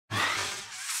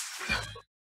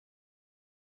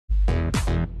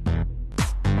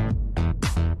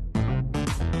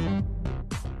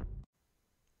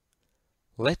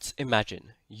Let's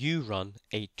imagine you run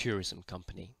a tourism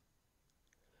company.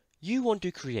 You want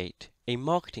to create a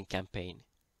marketing campaign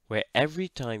where every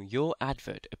time your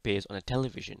advert appears on a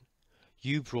television,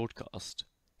 you broadcast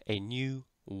a new,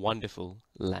 wonderful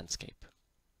landscape.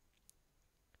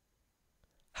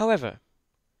 However,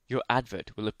 your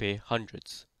advert will appear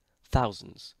hundreds,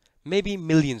 thousands, maybe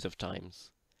millions of times,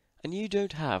 and you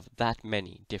don't have that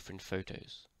many different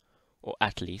photos, or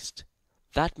at least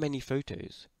that many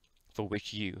photos for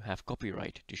which you have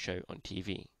copyright to show on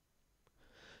TV.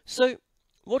 So,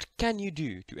 what can you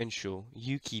do to ensure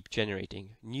you keep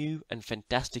generating new and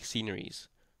fantastic sceneries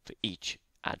for each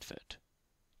advert?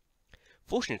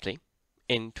 Fortunately,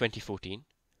 in 2014,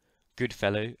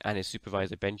 Goodfellow and his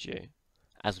supervisor Benjio,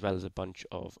 as well as a bunch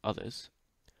of others,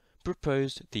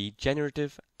 proposed the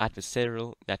Generative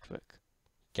Adversarial Network,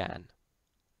 GAN.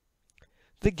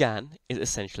 The GAN is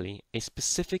essentially a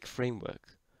specific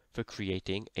framework for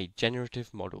creating a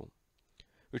generative model,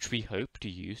 which we hope to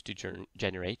use to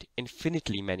generate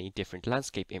infinitely many different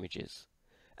landscape images,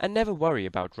 and never worry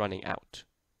about running out.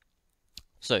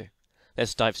 So,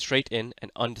 let's dive straight in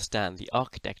and understand the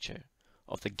architecture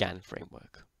of the GAN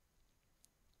framework.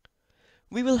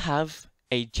 We will have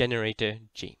a generator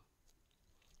G.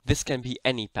 This can be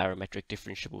any parametric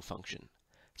differentiable function,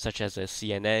 such as a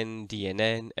CNN,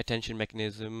 DNN, attention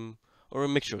mechanism, or a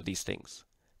mixture of these things.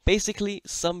 Basically,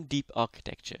 some deep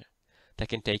architecture that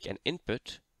can take an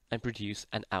input and produce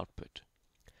an output,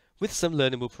 with some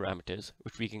learnable parameters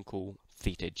which we can call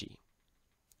theta g.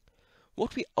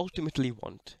 What we ultimately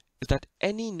want is that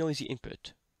any noisy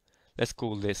input, let's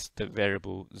call this the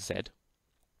variable z,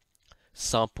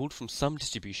 sampled from some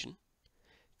distribution,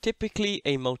 typically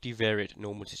a multivariate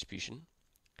normal distribution,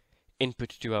 input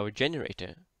to our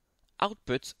generator,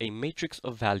 outputs a matrix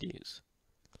of values,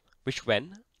 which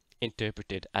when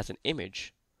interpreted as an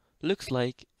image, looks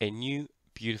like a new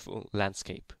beautiful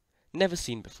landscape, never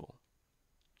seen before.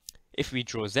 If we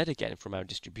draw z again from our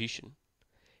distribution,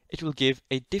 it will give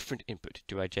a different input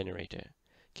to our generator,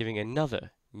 giving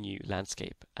another new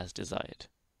landscape as desired.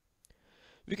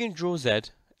 We can draw z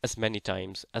as many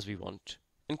times as we want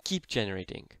and keep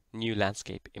generating new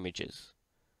landscape images,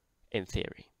 in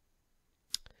theory.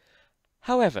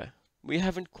 However, we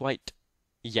haven't quite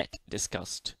yet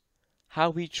discussed how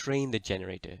we train the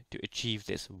generator to achieve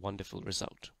this wonderful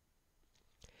result.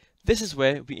 This is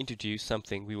where we introduce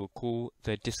something we will call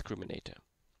the discriminator.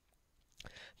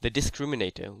 The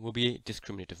discriminator will be a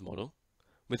discriminative model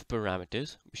with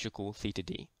parameters, which we'll call theta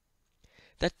d,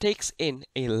 that takes in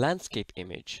a landscape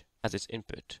image as its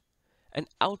input and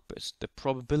outputs the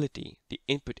probability the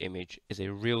input image is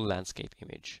a real landscape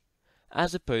image,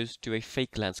 as opposed to a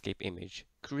fake landscape image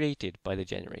created by the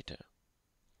generator.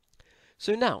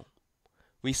 So now,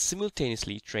 we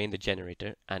simultaneously train the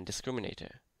generator and discriminator,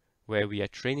 where we are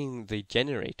training the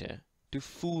generator to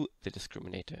fool the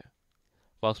discriminator,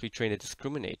 whilst we train the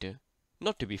discriminator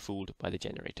not to be fooled by the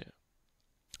generator.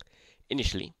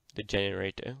 Initially, the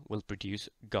generator will produce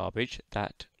garbage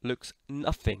that looks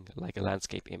nothing like a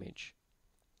landscape image,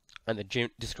 and the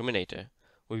discriminator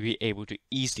will be able to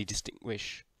easily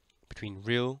distinguish between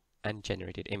real and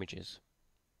generated images.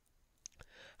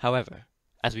 However,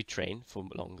 as we train for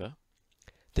longer,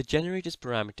 the generator's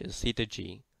parameters theta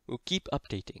g will keep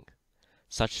updating,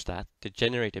 such that the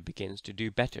generator begins to do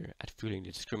better at fooling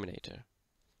the discriminator.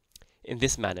 In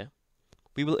this manner,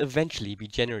 we will eventually be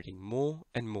generating more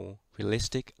and more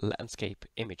realistic landscape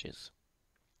images.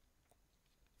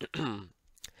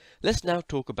 Let's now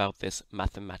talk about this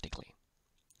mathematically.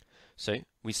 So,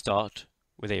 we start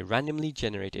with a randomly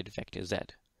generated vector z,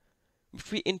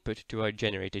 which we input to our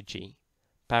generator g,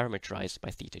 parameterized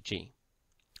by theta g.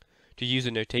 To use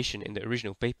a notation in the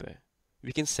original paper,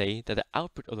 we can say that the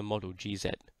output of the model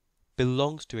gz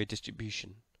belongs to a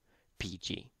distribution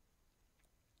pg,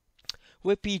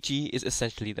 where pg is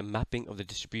essentially the mapping of the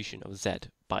distribution of z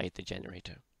by the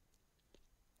generator.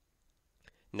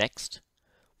 Next,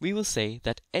 we will say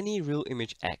that any real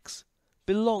image x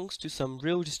belongs to some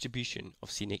real distribution of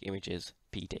scenic images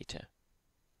p data.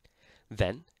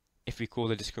 Then, if we call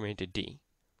the discriminator d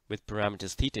with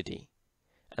parameters theta d,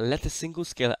 and let the single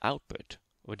scalar output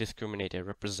or discriminator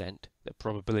represent the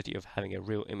probability of having a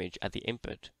real image at the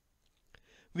input,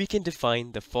 we can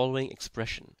define the following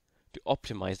expression to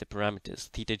optimize the parameters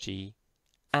theta g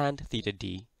and theta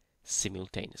d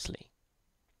simultaneously.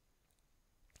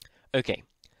 Okay,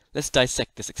 let's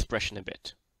dissect this expression a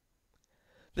bit.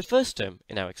 The first term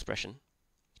in our expression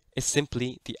is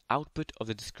simply the output of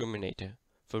the discriminator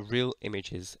for real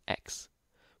images x.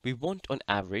 We want on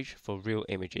average for real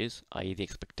images, i.e. the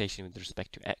expectation with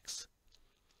respect to x,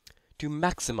 to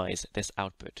maximize this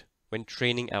output when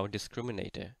training our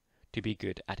discriminator to be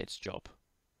good at its job.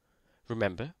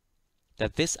 Remember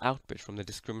that this output from the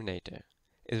discriminator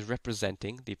is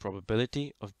representing the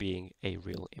probability of being a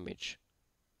real image.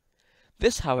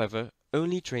 This, however,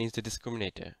 only trains the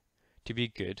discriminator to be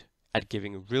good at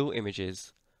giving real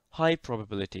images high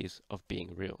probabilities of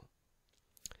being real.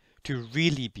 To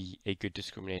really be a good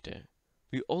discriminator,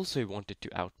 we also want it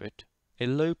to output a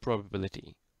low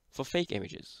probability for fake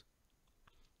images.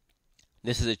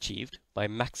 This is achieved by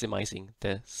maximizing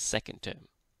the second term,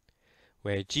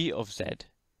 where g of z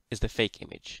is the fake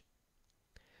image.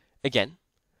 Again,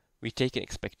 we take an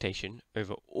expectation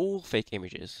over all fake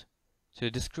images, so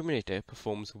the discriminator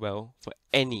performs well for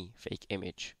any fake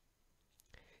image.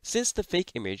 Since the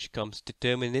fake image comes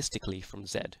deterministically from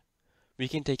z, we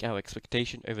can take our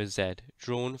expectation over z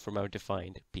drawn from our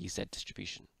defined pz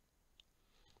distribution.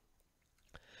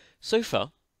 So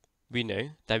far, we know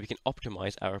that we can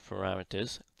optimize our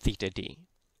parameters theta d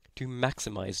to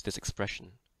maximize this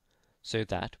expression, so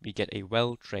that we get a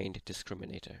well-trained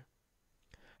discriminator.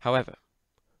 However,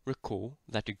 recall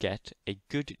that to get a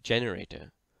good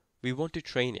generator, we want to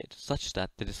train it such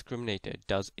that the discriminator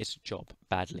does its job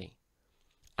badly,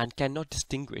 and cannot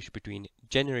distinguish between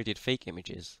generated fake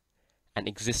images and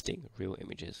existing real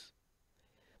images.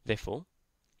 Therefore,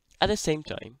 at the same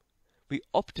time, we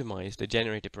optimize the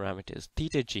generator parameters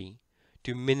theta g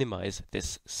to minimize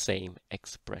this same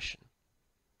expression.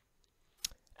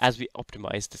 As we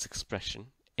optimize this expression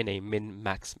in a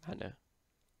min-max manner,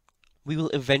 we will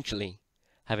eventually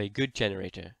have a good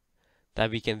generator that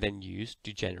we can then use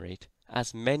to generate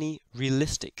as many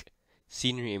realistic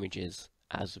scenery images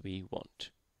as we want.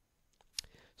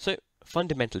 So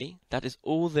fundamentally, that is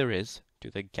all there is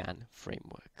to the GAN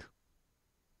framework.